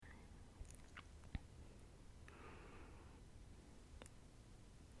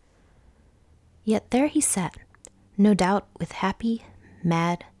Yet there he sat, no doubt with happy,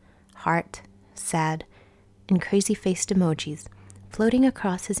 mad, heart, sad, and crazy-faced emojis floating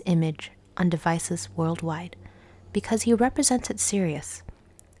across his image on devices worldwide, because he represented Sirius,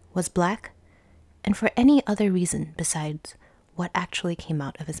 was black, and for any other reason besides what actually came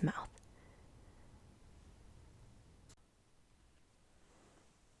out of his mouth.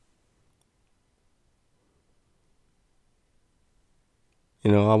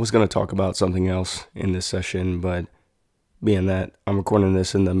 I was going to talk about something else in this session, but being that I'm recording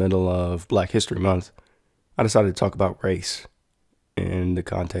this in the middle of Black History Month, I decided to talk about race in the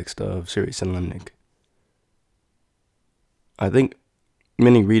context of Sirius and Limnic. I think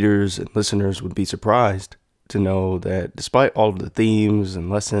many readers and listeners would be surprised to know that despite all of the themes and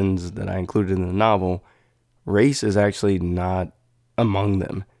lessons that I included in the novel, race is actually not among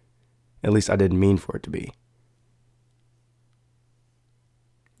them. At least I didn't mean for it to be.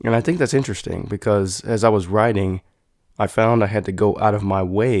 And I think that's interesting because as I was writing, I found I had to go out of my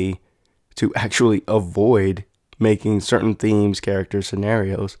way to actually avoid making certain themes, characters,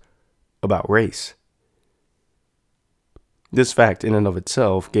 scenarios about race. This fact in and of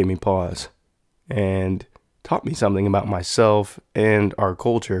itself gave me pause and taught me something about myself and our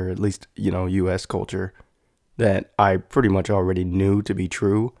culture, at least, US culture, that I pretty much already knew to be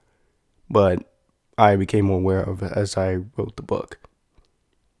true, but I became more aware of as I wrote the book.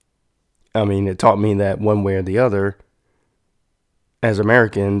 It taught me that one way or the other, as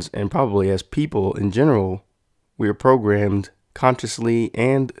Americans and probably as people in general, we are programmed consciously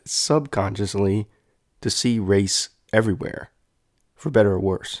and subconsciously to see race everywhere, for better or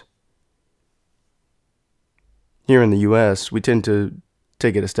worse. Here in the US, we tend to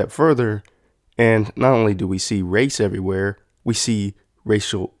take it a step further, and not only do we see race everywhere, we see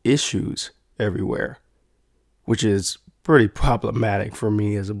racial issues everywhere, which is pretty problematic for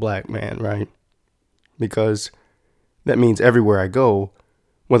me as a black man, right? Because that means everywhere I go,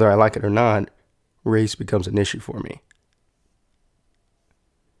 whether I like it or not, race becomes an issue for me.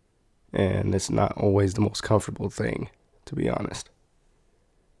 And it's not always the most comfortable thing, to be honest.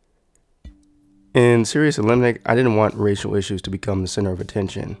 In Sirius and Limnic, I didn't want racial issues to become the center of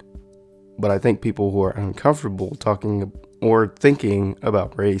attention. But I think people who are uncomfortable talking or thinking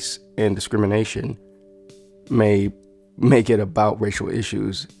about race and discrimination may make it about racial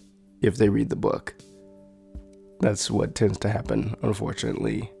issues if they read the book. That's what tends to happen,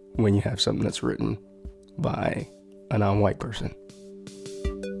 unfortunately, when you have something that's written by a non-white person.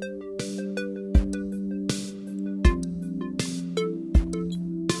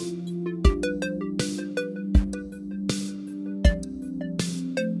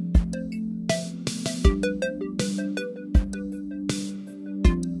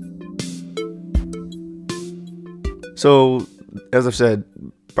 So, as I've said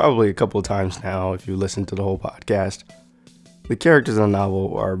probably a couple of times now, if you listen to the whole podcast, the characters in the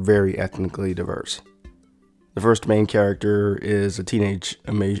novel are very ethnically diverse. The first main character is a teenage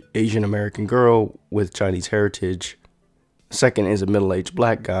Asian American girl with Chinese heritage. The second is a middle-aged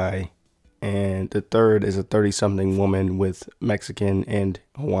black guy. And the third is a 30-something woman with Mexican and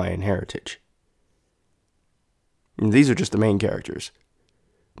Hawaiian heritage. And these are just the main characters.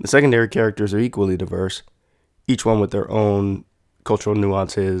 The secondary characters are equally diverse, each one with their own cultural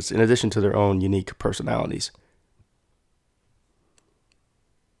nuances, in addition to their own unique personalities.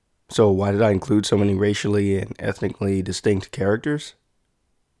 So why did I include so many racially and ethnically distinct characters?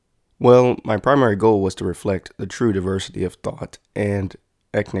 Well, my primary goal was to reflect the true diversity of thought and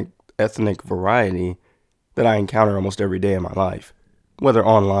ethnic variety that I encounter almost every day in my life, whether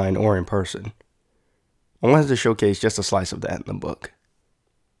online or in person. I wanted to showcase just a slice of that in the book.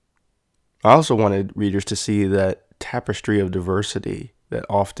 I also wanted readers to see that tapestry of diversity that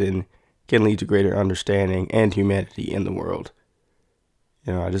often can lead to greater understanding and humanity in the world.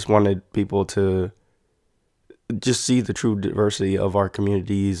 I just wanted people to just see the true diversity of our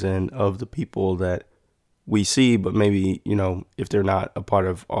communities and of the people that we see, but maybe, if they're not a part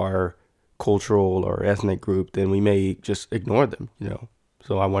of our cultural or ethnic group, then we may just ignore them,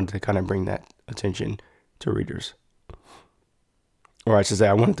 So I wanted to kind of bring that attention to readers. Or I should say,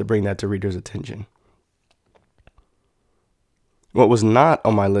 I wanted to bring that to readers' attention. What was not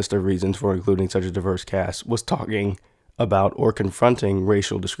on my list of reasons for including such a diverse cast was talking about or confronting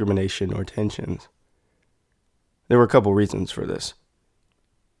racial discrimination or tensions. There were a couple reasons for this.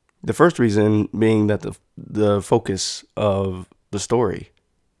 The first reason being that the focus of the story.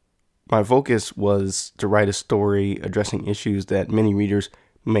 My focus was to write a story addressing issues that many readers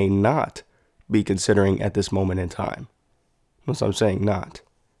may not be considering at this moment in time. Notice I'm saying not.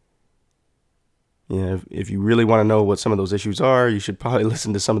 If you really want to know what some of those issues are, you should probably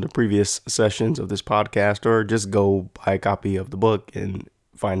listen to some of the previous sessions of this podcast, or just go buy a copy of the book and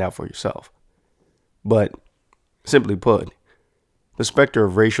find out for yourself. But simply put, the specter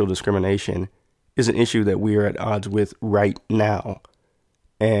of racial discrimination is an issue that we are at odds with right now.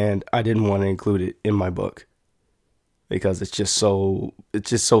 And I didn't want to include it in my book because it's just so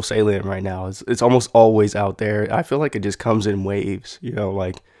salient right now. It's almost always out there. I feel like it just comes in waves,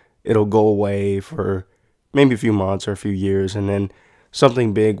 like it'll go away for maybe a few months or a few years, and then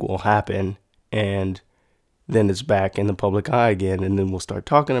something big will happen, and then it's back in the public eye again, and then we'll start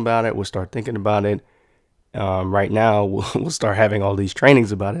talking about it. We'll start thinking about it. Right now, we'll start having all these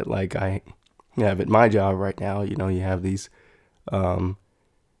trainings about it, like I have at my job right now. You have these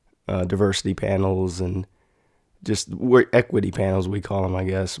diversity panels and just equity panels, we call them, I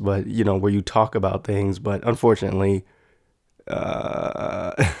guess. But, where you talk about things, but unfortunately,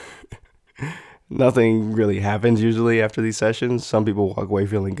 nothing really happens usually after these sessions. Some people walk away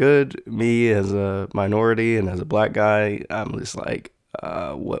feeling good. Me, as a minority and as a black guy, I'm just like,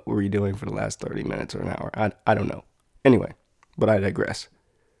 what were you doing for the last 30 minutes or an hour? I don't know. Anyway, but I digress.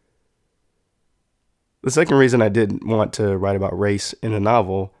 The second reason I did want to write about race in a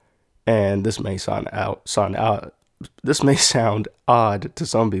novel, and this may sound odd to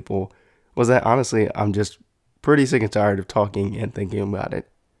some people, was that honestly I'm just pretty sick and tired of talking and thinking about it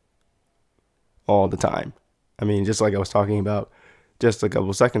all the time. I mean, just like I was talking about just a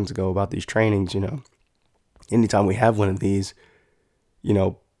couple seconds ago about these trainings, anytime we have one of these,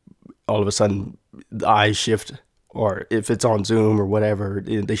 all of a sudden the eyes shift, or if it's on Zoom or whatever,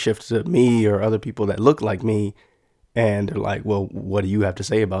 they shift to me or other people that look like me, and they're like, well, what do you have to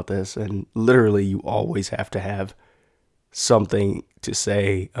say about this? And literally you always have to have something to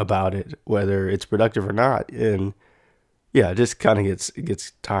say about it, whether it's productive or not. And yeah, it just kind of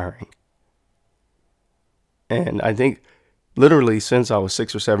gets tiring. And I think literally since I was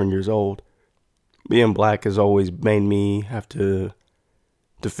 6 or 7 years old, being black has always made me have to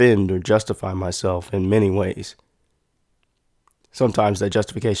defend or justify myself in many ways. Sometimes that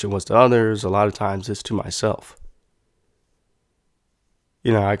justification was to others. A lot of times it's to myself.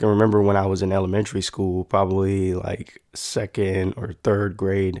 I can remember when I was in elementary school, probably like second or third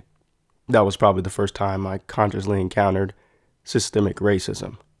grade, that was probably the first time I consciously encountered systemic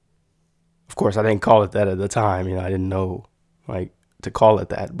racism. Of course, I didn't call it that at the time. I didn't know to call it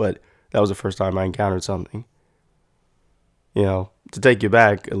that, but that was the first time I encountered something. To take you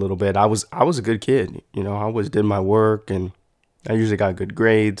back a little bit, I was a good kid. I always did my work, and I usually got good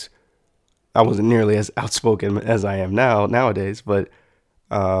grades. I wasn't nearly as outspoken as I am nowadays, but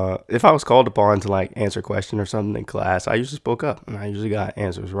if I was called upon to answer a question or something in class, I usually spoke up, and I usually got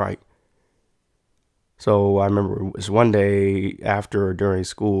answers right. So I remember it was one day after or during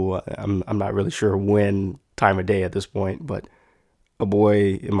school. I'm not really sure when time of day at this point, but a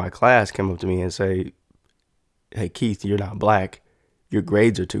boy in my class came up to me and say, "Hey Keith, you're not black. Your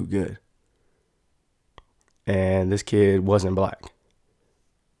grades are too good." And this kid wasn't black.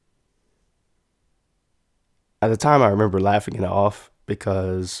 At the time, I remember laughing it off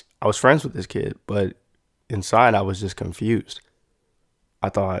because I was friends with this kid, but inside I was just confused. I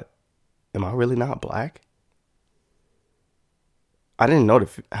thought, am I really not black? I didn't know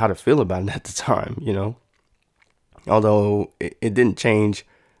how to feel about it at the time, Although it didn't change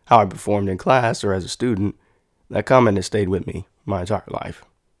how I performed in class or as a student, that comment has stayed with me my entire life.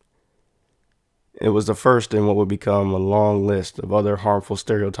 It was the first in what would become a long list of other harmful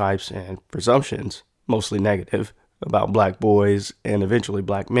stereotypes and presumptions, mostly negative, about black boys and eventually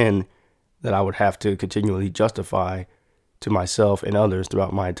black men that I would have to continually justify to myself and others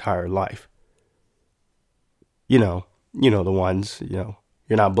throughout my entire life. The ones, you're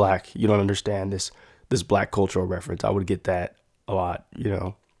not black, you don't understand this black cultural reference. I would get that a lot,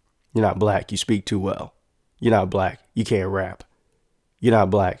 You're not black, you speak too well. You're not black, you can't rap. You're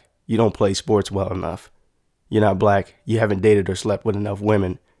not black, you don't play sports well enough. You're not black, you haven't dated or slept with enough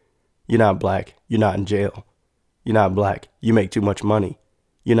women. You're not black, you're not in jail. You're not black, you make too much money.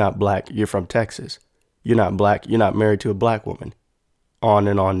 You're not black, you're from Texas. You're not black, you're not married to a black woman. On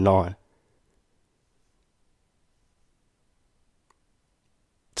and on and on.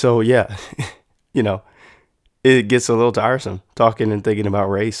 So yeah, it gets a little tiresome talking and thinking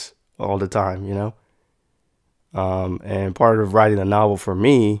about race all the time, And part of writing a novel for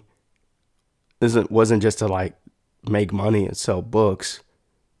me wasn't just to make money and sell books,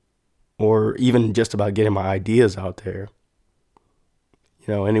 or even just about getting my ideas out there.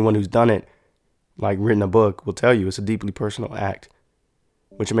 Anyone who's done it, written a book, will tell you it's a deeply personal act,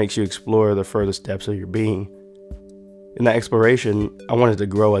 which makes you explore the furthest depths of your being. In that exploration, I wanted to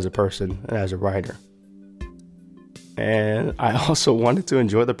grow as a person and as a writer. And I also wanted to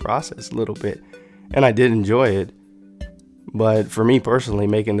enjoy the process a little bit. And I did enjoy it. But for me personally,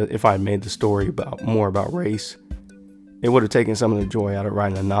 if I had made the story more about race, it would have taken some of the joy out of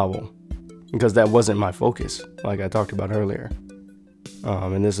writing a novel, because that wasn't my focus, like I talked about earlier.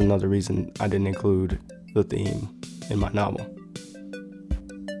 And this is another reason I didn't include the theme in my novel.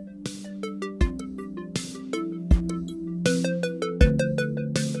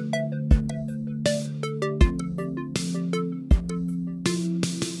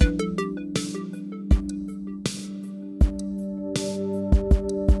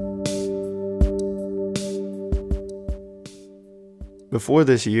 Before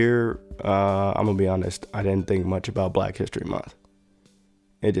this year, I'm going to be honest, I didn't think much about Black History Month.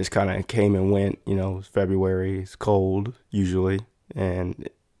 It just kind of came and went, it's February, it's cold usually, and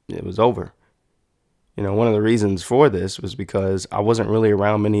it was over. One of the reasons for this was because I wasn't really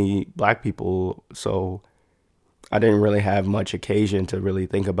around many Black people, so I didn't really have much occasion to really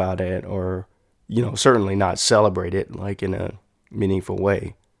think about it or, certainly not celebrate it like in a meaningful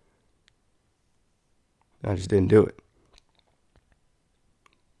way. I just didn't do it.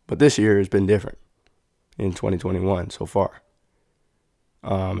 But this year has been different in 2021 so far.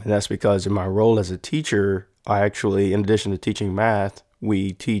 And that's because in my role as a teacher, I actually, in addition to teaching math,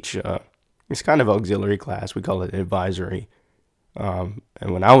 we teach, it's kind of auxiliary class. We call it advisory. And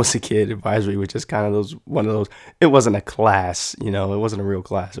when I was a kid, advisory was just kind of one of those, it wasn't a class, it wasn't a real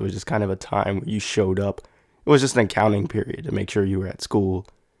class. It was just kind of a time where you showed up. It was just an accounting period to make sure you were at school,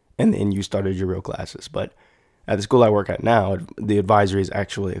 and then you started your real classes. But at the school I work at now, the advisory is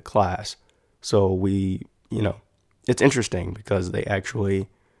actually a class. So we, it's interesting because they actually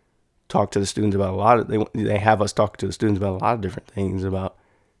talk to the students about they have us talk to the students about a lot of different things, about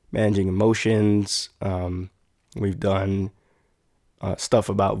managing emotions. We've done stuff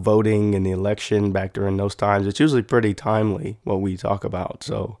about voting in the election back during those times. It's usually pretty timely what we talk about.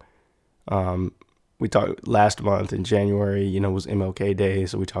 So we talked last month in January, was MLK Day.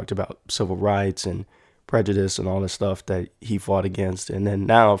 So we talked about civil rights and prejudice and all the stuff that he fought against. And then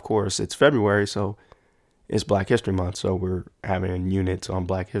now, of course, it's February, so it's Black History Month. So we're having units on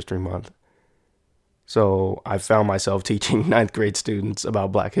Black History Month. So I found myself teaching ninth grade students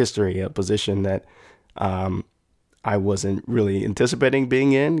about Black history, a position that I wasn't really anticipating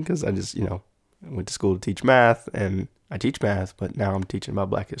being in, because I just, I went to school to teach math, and I teach math, but now I'm teaching about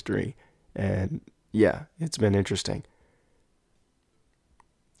Black history. And yeah, it's been interesting.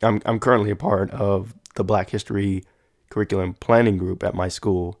 I'm currently a part of the Black History Curriculum Planning Group at my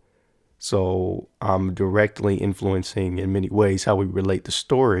school. So I'm directly influencing in many ways how we relate the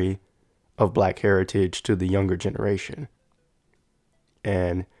story of Black heritage to the younger generation.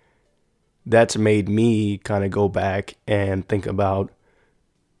 And that's made me kind of go back and think about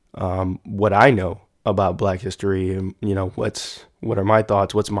what I know about Black history, and, what are my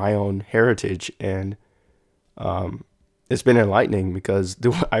thoughts, what's my own heritage. And it's been enlightening because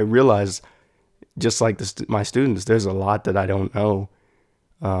I realize, just like my students, there's a lot that I don't know.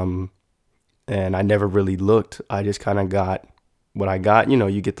 And I never really looked. I just kind of got what I got.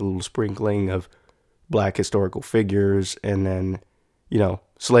 You get the little sprinkling of Black historical figures, and then,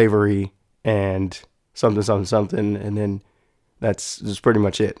 slavery and something. And then that's pretty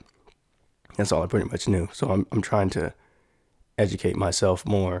much it. That's all I pretty much knew. So I'm trying to educate myself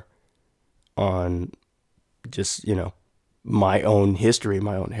more on just, my own history,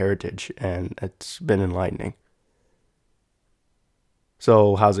 my own heritage, and it's been enlightening.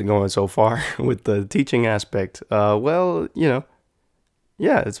 So how's it going so far with the teaching aspect? Well, yeah,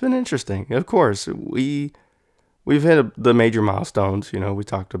 it's been interesting. Of course, we've hit the major milestones. We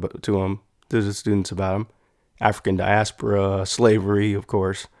talked to the students about them. African diaspora, slavery, of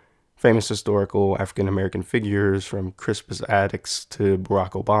course, famous historical African American figures from Crispus Attucks to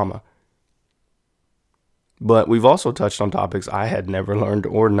Barack Obama. But we've also touched on topics I had never learned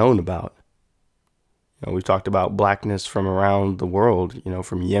or known about. We've talked about Blackness from around the world,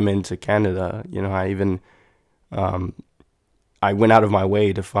 from Yemen to Canada. I even, I went out of my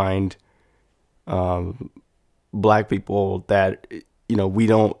way to find Black people that, we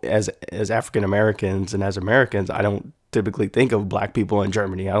don't, as African Americans and as Americans, I don't typically think of Black people in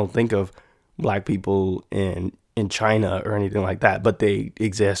Germany. I don't think of Black people in China or anything like that, but they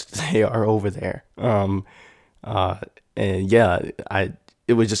exist. They are over there. And yeah,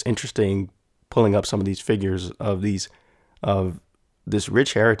 it was just interesting pulling up some of these figures of this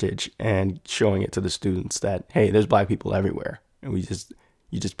rich heritage and showing it to the students that, hey, there's Black people everywhere, and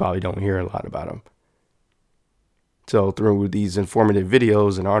you just probably don't hear a lot about them. So through these informative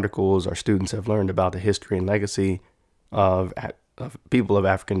videos and articles, our students have learned about the history and legacy of people of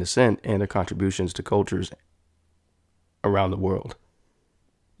African descent and their contributions to cultures around the world.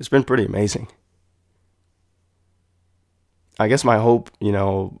 It's been pretty amazing. I guess my hope,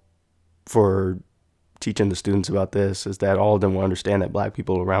 for teaching the students about this is that all of them will understand that black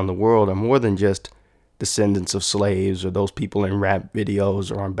people around the world are more than just descendants of slaves or those people in rap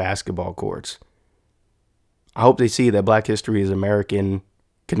videos or on basketball courts. I hope they see that black history is American,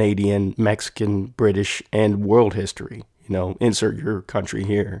 Canadian, Mexican, British, and world history. Insert your country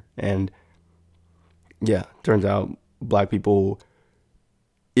here. And yeah, turns out black people,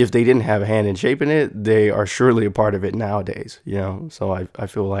 if they didn't have a hand in shaping it, they are surely a part of it nowadays, So I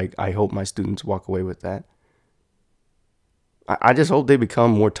feel like I hope my students walk away with that. I just hope they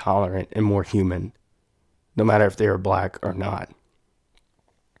become more tolerant and more human, no matter if they are black or not.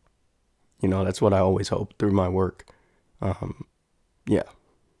 That's what I always hope through my work. Yeah.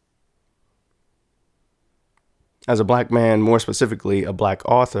 As a black man, more specifically a black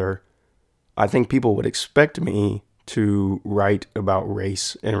author, I think people would expect me to write about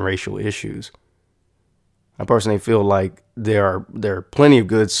race and racial issues. I personally feel like there are plenty of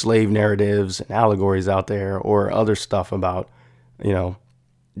good slave narratives and allegories out there, or other stuff about,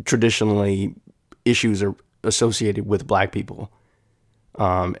 traditionally issues are associated with black people.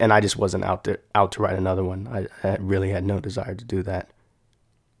 And I just wasn't out to write another one. I really had no desire to do that.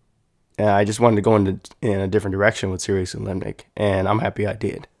 And I just wanted to go in a different direction with Sirius and Limnick, and I'm happy I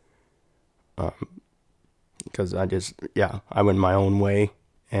did. Because I went my own way,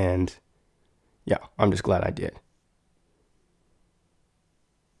 and yeah, I'm just glad I did.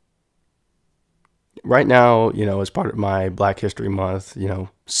 Right now, as part of my Black History Month,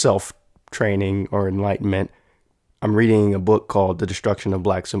 self-training or enlightenment, I'm reading a book called The Destruction of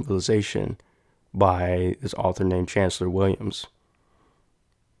Black Civilization by this author named Chancellor Williams.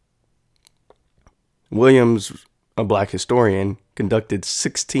 Williams, a black historian, conducted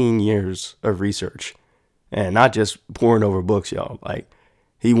 16 years of research, and not just poring over books, y'all. Like,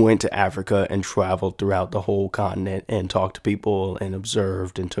 he went to Africa and traveled throughout the whole continent and talked to people and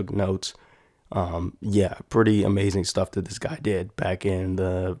observed and took notes. Pretty amazing stuff that this guy did back in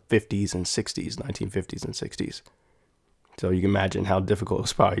the 50s and 60s, 1950s and 60s. So you can imagine how difficult it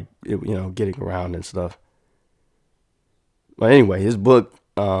was probably, getting around and stuff. But anyway, his book,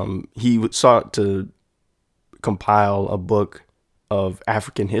 he sought to compile a book of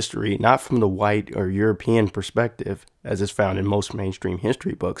African history, not from the white or European perspective, as is found in most mainstream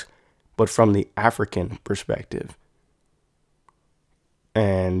history books, but from the African perspective.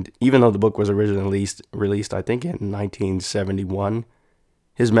 And even though the book was originally released, I think, in 1971,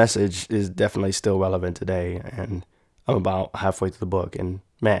 his message is definitely still relevant today. And I'm about halfway through the book, and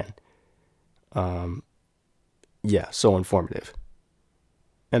man, so informative.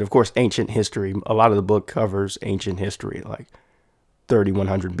 And of course, ancient history. A lot of the book covers ancient history, like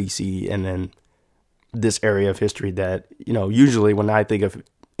 3100 BC, and then this area of history that, usually when I think of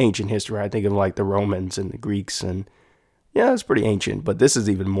ancient history, I think of like the Romans and the Greeks, and yeah, it's pretty ancient, but this is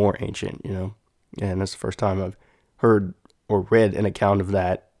even more ancient, and that's the first time I've heard or read an account of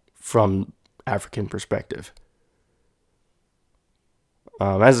that from African perspective.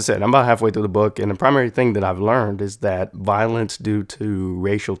 As I said, I'm about halfway through the book, and the primary thing that I've learned is that violence due to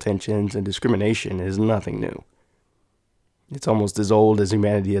racial tensions and discrimination is nothing new. It's almost as old as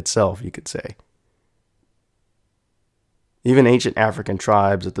humanity itself, you could say. Even ancient African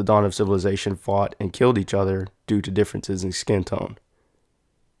tribes at the dawn of civilization fought and killed each other due to differences in skin tone.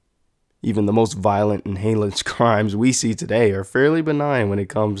 Even the most violent and heinous crimes we see today are fairly benign when it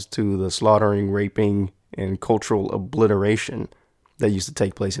comes to the slaughtering, raping, and cultural obliteration that used to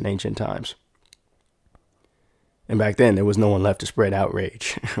take place in ancient times. And back then, there was no one left to spread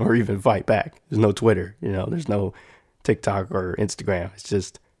outrage or even fight back. There's no Twitter, there's no TikTok or Instagram. It's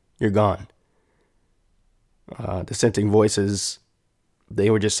just, you're gone. Dissenting voices,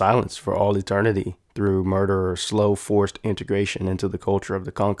 they were just silenced for all eternity through murder or slow forced integration into the culture of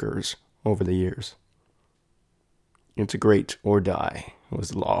the conquerors over the years. Integrate or die was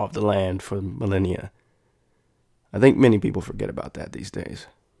the law of the land for millennia. I think many people forget about that these days.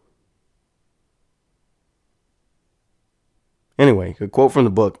 Anyway, a quote from the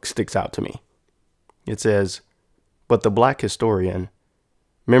book sticks out to me. It says, "But the black historian,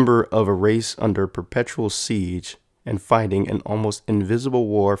 member of a race under perpetual siege and fighting an almost invisible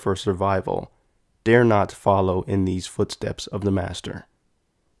war for survival, dare not follow in these footsteps of the master."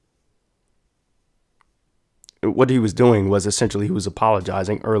 What he was doing was essentially he was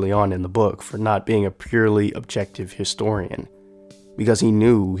apologizing early on in the book for not being a purely objective historian, because he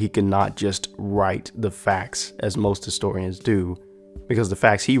knew he could not just write the facts as most historians do, because the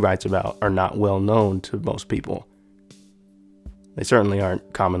facts he writes about are not well known to most people. They certainly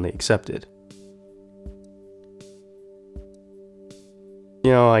aren't commonly accepted.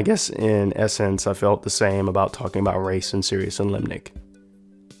 I guess in essence, I felt the same about talking about race in Sirius and Limnic.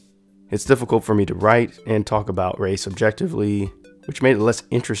 It's difficult for me to write and talk about race objectively, which made it less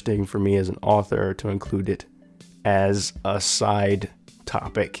interesting for me as an author to include it as a side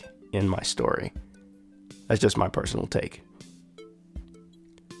topic in my story. That's just my personal take.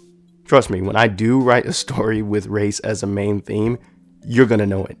 Trust me, when I do write a story with race as a main theme, you're going to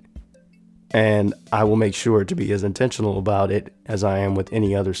know it. And I will make sure to be as intentional about it as I am with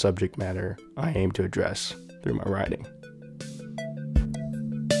any other subject matter I aim to address through my writing.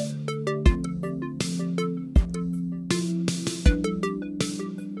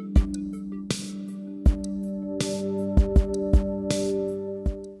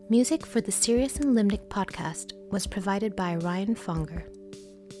 Music for the Sirius and Limnic podcast was provided by Ryan Fonger.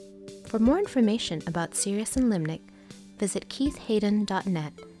 For more information about Sirius and Limnic, visit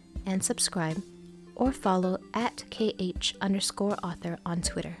keithhayden.net and subscribe or follow @KH_author on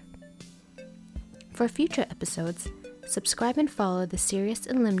Twitter. For future episodes, subscribe and follow the Sirius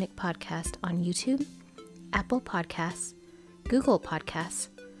and Limnic podcast on YouTube, Apple Podcasts, Google Podcasts,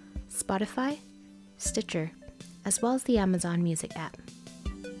 Spotify, Stitcher, as well as the Amazon Music app.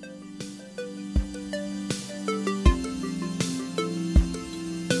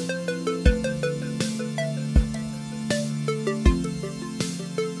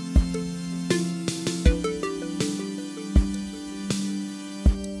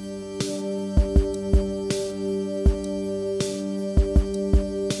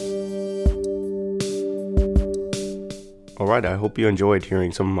 Alright, I hope you enjoyed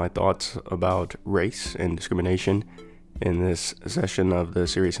hearing some of my thoughts about race and discrimination in this session of the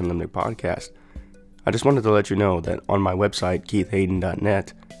Sirius and Limnic podcast. I just wanted to let you know that on my website,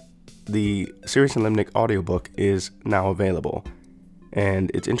 keithhayden.net, the Sirius and Limnic audiobook is now available. And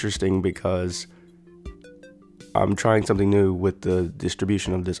it's interesting because I'm trying something new with the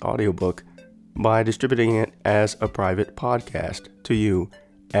distribution of this audiobook by distributing it as a private podcast to you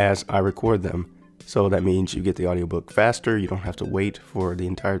as I record them. So that means you get the audiobook faster. You don't have to wait for the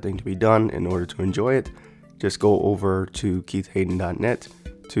entire thing to be done in order to enjoy it. Just go over to keithhayden.net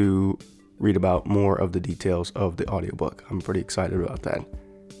to read about more of the details of the audiobook. I'm pretty excited about that.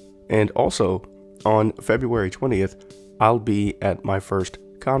 And also, on February 20th, I'll be at my first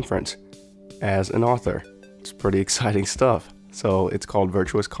conference as an author. It's pretty exciting stuff. So it's called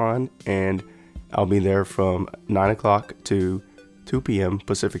VirtuousCon, and I'll be there from 9 o'clock to 2 p.m.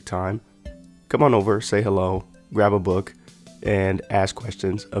 Pacific time. Come on over, say hello, grab a book, and ask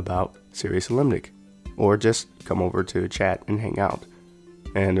questions about Sirius and Limnic. Or just come over to chat and hang out.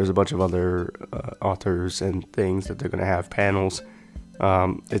 And there's a bunch of other authors and things that they're going to have, panels.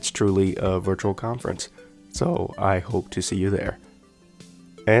 It's truly a virtual conference. So I hope to see you there.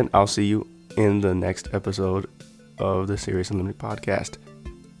 And I'll see you in the next episode of the Sirius and Limnic podcast.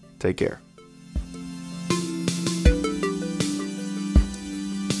 Take care.